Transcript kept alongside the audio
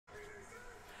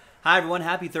Hi, everyone.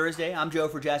 Happy Thursday. I'm Joe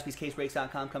for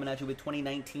JaspysCaseBreaks.com coming at you with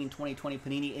 2019-2020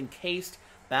 Panini Encased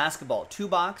Basketball.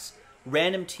 2-box,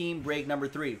 random team break number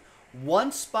 3.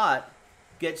 One spot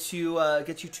gets you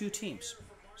 2 teams.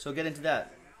 So get into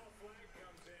that.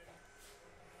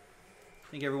 I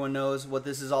think everyone knows what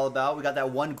this is all about. We got that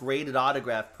one graded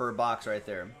autograph per box right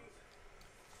there.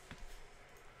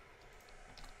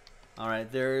 All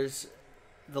right, there's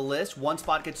the list. One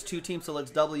spot gets 2 teams, so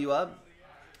let's double you up.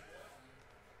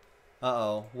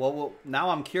 Uh-oh. Well, now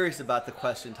I'm curious about the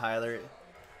question, Tyler.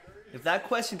 If that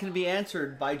question can be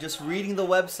answered by just reading the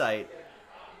website,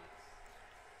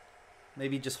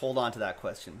 maybe just hold on to that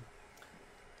question.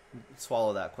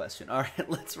 Swallow that question. All right,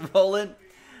 let's roll it.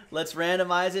 Let's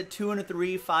randomize it. 2 and a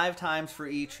 3, 5 times for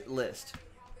each list.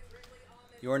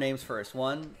 Your names first.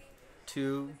 1,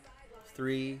 2,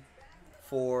 3,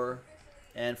 4,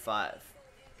 and 5.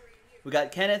 We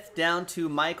got Kenneth down to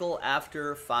Michael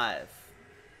after 5.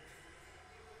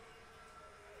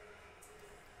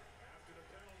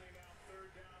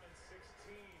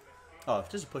 Oh,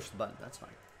 just push the button. That's fine.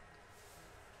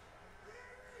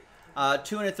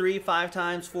 2 and a 3, 5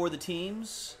 times for the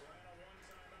teams.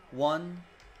 1,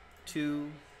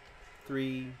 2,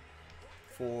 3,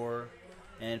 4,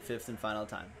 and 5th and final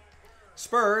time.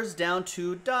 Spurs down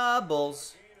to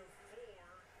doubles.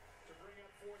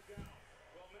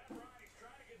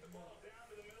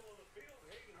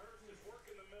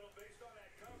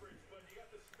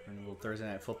 And a little Thursday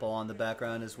Night Football on the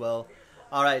background as well.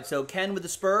 All right, so Ken with the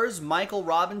Spurs, Michael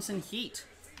Robinson Heat,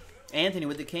 Anthony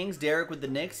with the Kings, Derek with the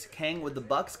Knicks, Kang with the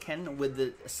Bucks, Ken with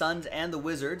the Suns and the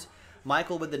Wizards,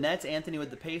 Michael with the Nets, Anthony with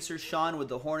the Pacers, Sean with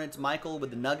the Hornets, Michael with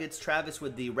the Nuggets, Travis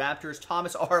with the Raptors,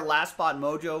 Thomas our last spot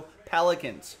mojo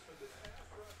Pelicans.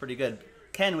 Pretty good.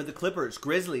 Ken with the Clippers,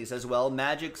 Grizzlies as well,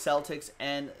 Magic, Celtics,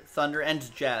 and Thunder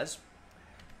and Jazz.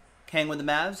 Kang with the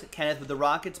Mavs, Kenneth with the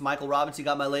Rockets, Michael Robinson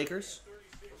got my Lakers.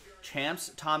 Champs,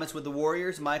 Thomas with the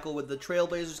Warriors, Michael with the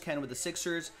Trailblazers, Ken with the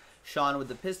Sixers, Sean with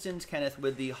the Pistons, Kenneth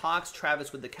with the Hawks,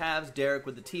 Travis with the Cavs, Derek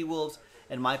with the T-Wolves,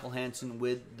 and Michael Hansen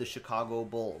with the Chicago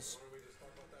Bulls.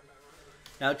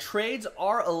 Now, trades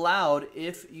are allowed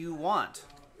if you want.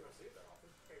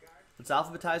 It's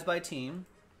alphabetized by team.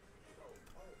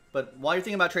 But while you're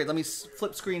thinking about trades, let me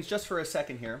flip screens just for a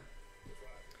second here.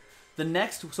 The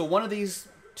next, so one of these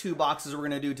 2 boxes we're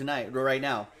going to do tonight, right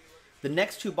now. The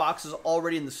next 2 boxes are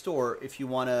already in the store if you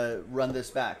want to run this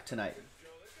back tonight.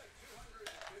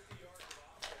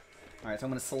 All right, so I'm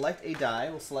going to select a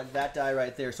die. We'll select that die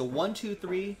right there. So 1, 2,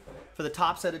 3 for the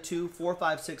top set of 2, 4,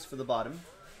 5, 6 for the bottom.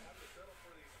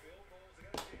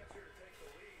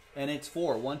 And it's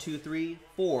 4. 1, 2, 3,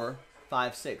 4,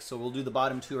 5, 6. So we'll do the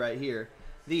bottom 2 right here.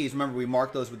 These, remember, we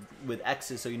marked those with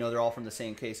X's so you know they're all from the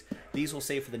same case. These will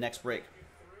save for the next break.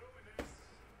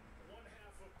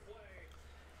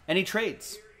 Any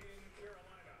trades?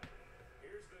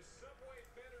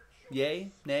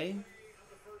 Yay? Nay?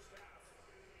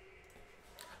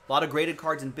 A lot of graded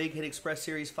cards in Big Hit Express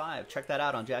Series 5. Check that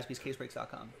out on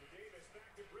JaspysCaseBreaks.com.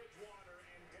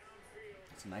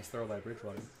 It's a nice throw by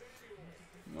Bridgewater.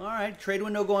 All right, trade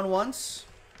window going once.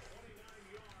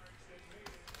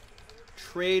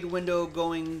 Trade window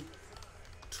going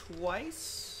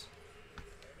twice.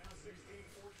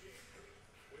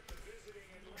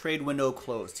 Trade window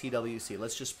closed, TWC.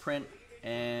 Let's just print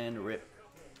and rip.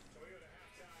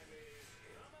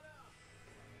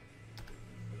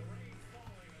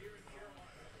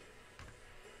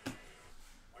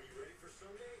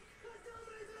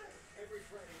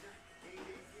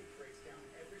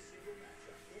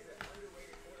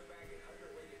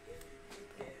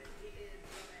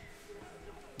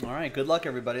 All right, good luck,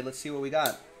 everybody. Let's see what we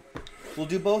got. We'll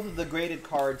do both of the graded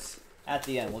cards at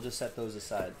the end. We'll just set those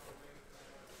aside.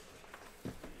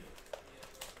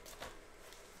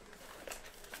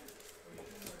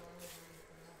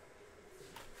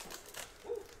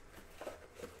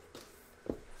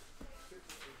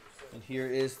 And here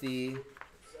is the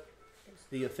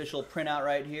official printout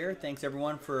right here. Thanks,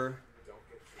 everyone, for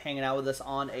hanging out with us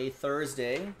on a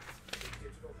Thursday.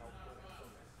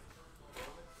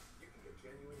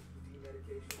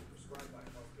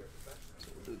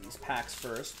 We'll do these packs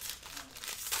first.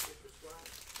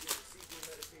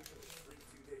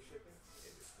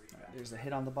 All right, there's a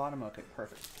hit on the bottom. Okay,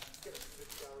 perfect.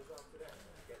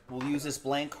 We'll use this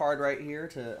blank card right here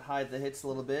to hide the hits a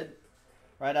little bit.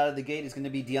 Right out of the gate is going to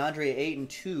be DeAndre Ayton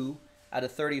 2 out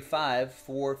of 35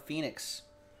 for Phoenix.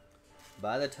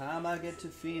 By the time I get to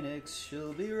Phoenix,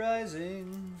 she'll be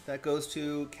rising. That goes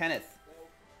to Kenneth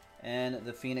and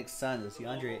the Phoenix Suns.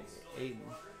 DeAndre Ayton.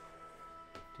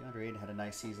 DeAndre Ayton had a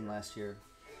nice season last year.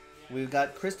 We've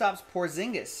got Kristaps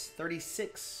Porzingis,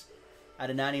 36 out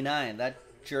of 99. That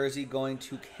jersey going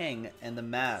to King and the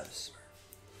Mavs.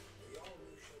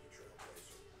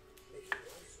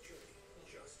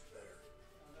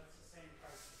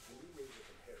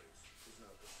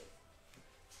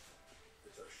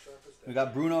 We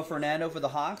got Bruno Fernando for the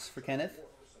Hawks for Kenneth.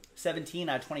 17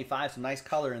 out of 25. Some nice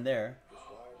color in there.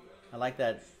 I like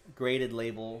that graded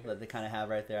label that they kind of have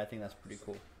right there. I think that's pretty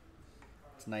cool.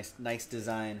 It's a nice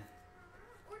design.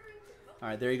 All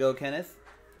right, there you go, Kenneth.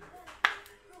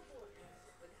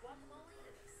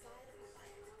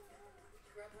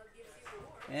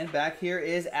 And back here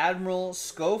is Admiral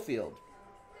Schofield.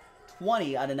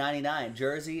 20 out of 99.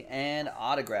 Jersey and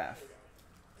autograph.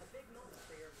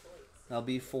 That'll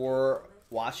be for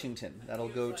Washington. That'll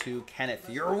go to Kenneth.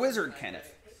 You're a wizard,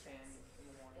 Kenneth.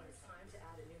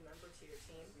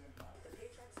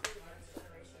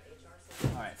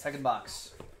 All right, second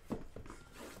box.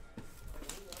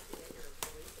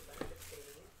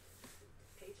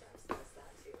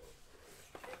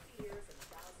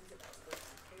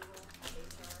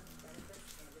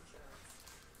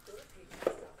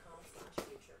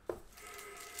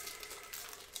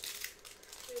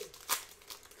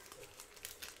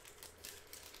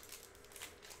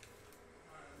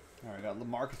 All right, got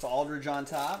LaMarcus Aldridge on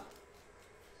top.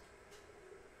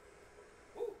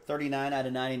 39 out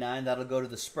of 99. That'll go to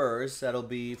the Spurs. That'll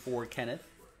be for Kenneth.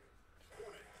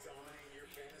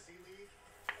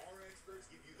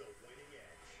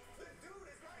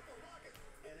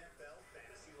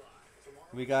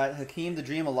 We got Hakeem the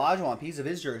Dream Olajuwon, piece of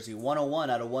his jersey. 101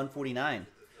 out of 149.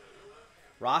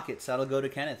 Rockets. That'll go to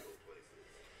Kenneth.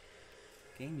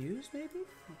 Game used, maybe?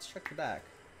 Let's check the back.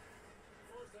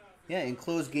 Yeah,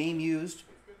 enclosed game used.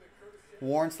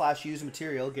 Worn/used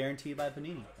material, guaranteed by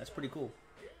Panini. That's pretty cool.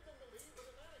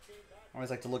 I always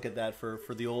like to look at that for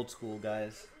the old school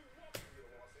guys.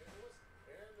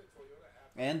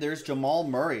 And there's Jamal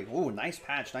Murray. Ooh, nice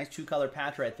patch. Nice two-color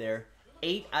patch right there.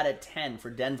 8 out of 10 for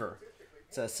Denver.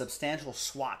 It's a substantial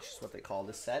swatch, is what they call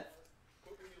this set.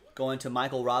 Going to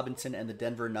Michael Robinson and the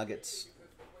Denver Nuggets.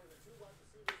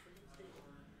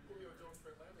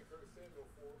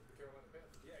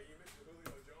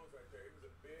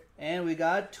 And we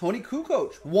got Tony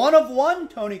Kukoc. 1 of 1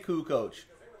 Tony Kukoc.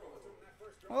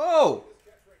 Oh,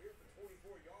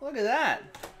 look at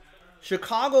that.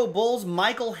 Chicago Bulls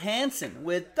Michael Hansen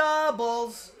with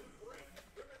doubles.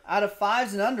 Out of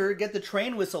 5s and under, get the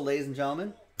train whistle, ladies and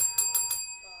gentlemen.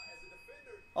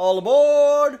 All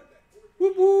aboard.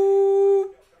 Whoop,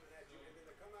 whoop.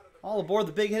 All aboard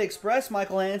the Big Hit Express,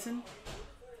 Michael Hansen.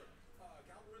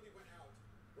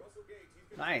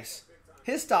 Nice.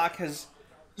 His stock has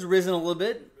risen a little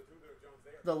bit.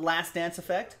 The Last Dance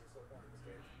effect.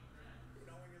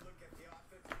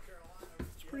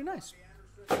 It's pretty nice.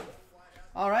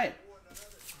 All right.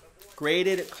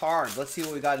 Graded card. Let's see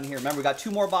what we got in here. Remember, we got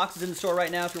 2 more boxes in the store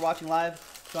right now if you're watching live.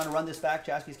 If you want to run this back,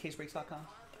 jaspyscasebreaks.com.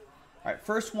 All right,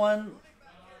 first one.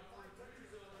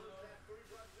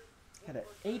 Got an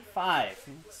 8-5. I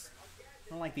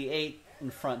don't like the 8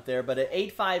 in front there, but an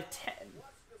 8-5-10.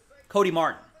 Cody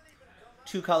Martin.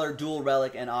 2-color dual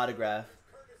relic and autograph.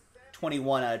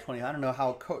 21 out of 20. I don't know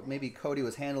how maybe Cody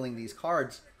was handling these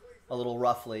cards a little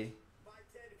roughly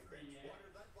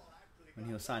when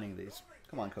he was signing these.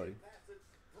 Come on, Cody.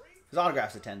 His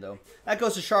autograph's a 10, though. That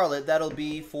goes to Charlotte. That'll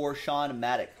be for Sean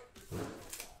Maddock. All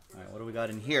right, what do we got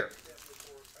in here?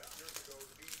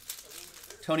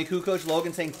 Tony Kukoc,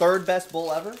 Logan saying 3rd best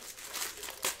Bull ever.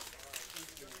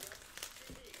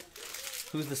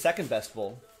 Who's the 2nd best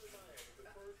Bull?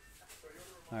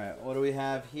 All right, what do we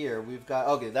have here? We've got,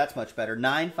 okay, that's much better.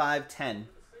 9-5-10.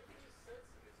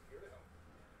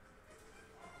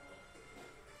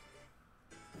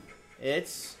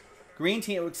 It's Green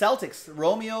Team, Celtics,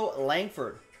 Romeo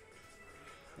Langford.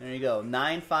 There you go,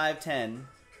 9-5-10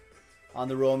 on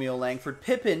the Romeo Langford.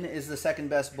 Pippen is the 2nd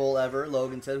best Bull ever,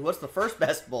 Logan says. What's the 1st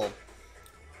best Bull?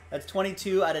 That's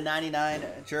 22 out of 99,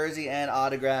 jersey and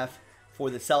autograph for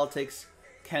the Celtics.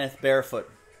 Kenneth Barefoot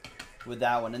with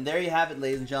that one. And there you have it,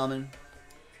 ladies and gentlemen.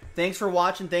 Thanks for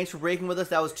watching. Thanks for breaking with us.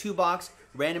 That was 2-box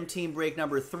random team break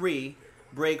number 3.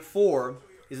 Break 4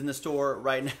 is in the store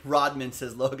right now. Rodman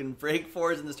says, Logan, break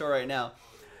 4 is in the store right now.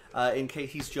 In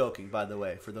case he's joking, by the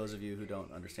way, for those of you who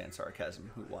don't understand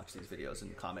sarcasm, who watch these videos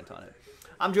and comment on it.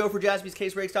 I'm Joe for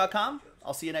JaspysCaseBreaks.com.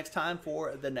 I'll see you next time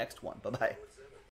for the next one. Bye-bye.